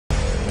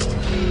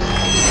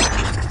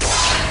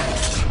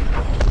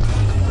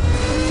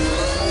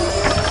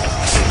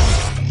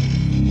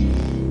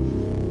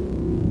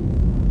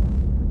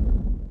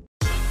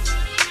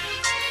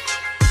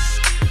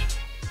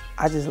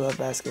I just love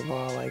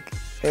basketball. Like,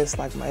 it's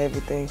like my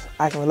everything.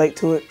 I can relate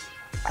to it.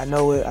 I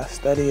know it. I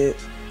study it.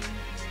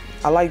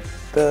 I like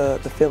the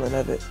feeling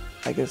of it.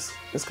 Like, it's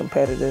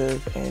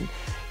competitive, and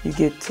you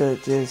get to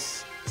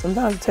just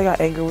sometimes you take out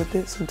anger with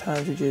it.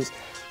 Sometimes you just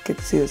get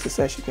to see the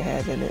success you can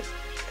have in it,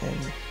 and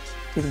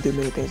you can do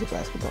many things with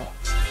basketball.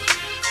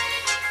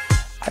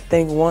 I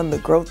think one, the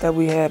growth that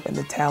we have and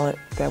the talent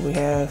that we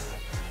have,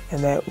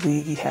 and that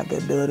we have the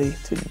ability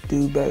to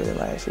do better than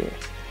last year.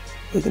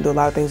 We can do a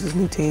lot of things as a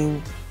new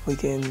team. We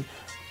can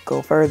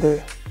go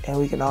further, and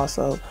we can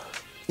also,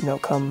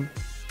 come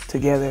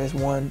together as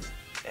one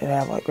and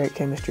have like great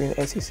chemistry in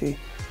the SEC,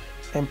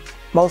 and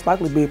most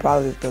likely be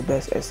probably the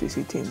best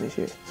SEC team this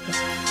year.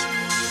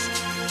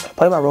 So,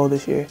 play my role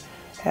this year,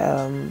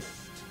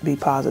 be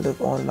positive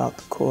on and off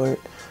the court,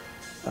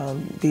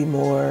 be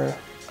more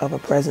of a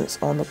presence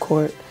on the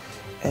court,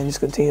 and just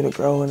continue to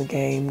grow in the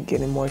game,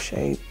 get in more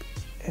shape,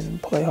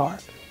 and play hard.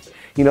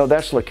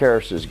 That's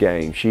LaKaris'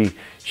 game.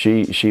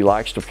 She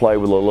likes to play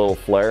with a little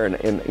flair,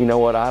 and you know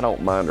what? I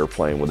don't mind her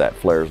playing with that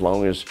flair as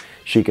long as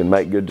she can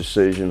make good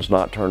decisions,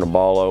 not turn the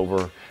ball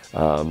over,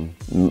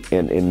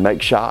 and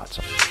make shots.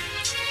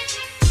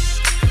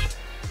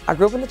 I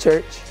grew up in the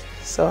church,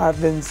 so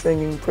I've been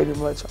singing pretty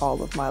much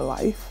all of my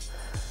life.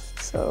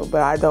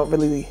 But I don't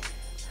really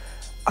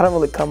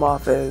come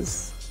off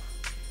as,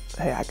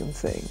 hey, I can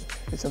sing.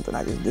 It's something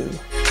I just do.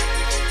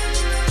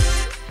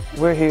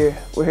 We're here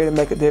to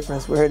make a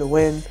difference. We're here to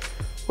win,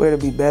 we're here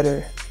to be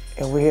better,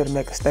 and we're here to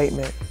make a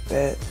statement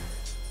that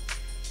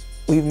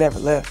we've never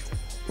left.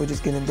 We're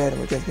just getting better,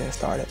 we're just getting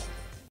started.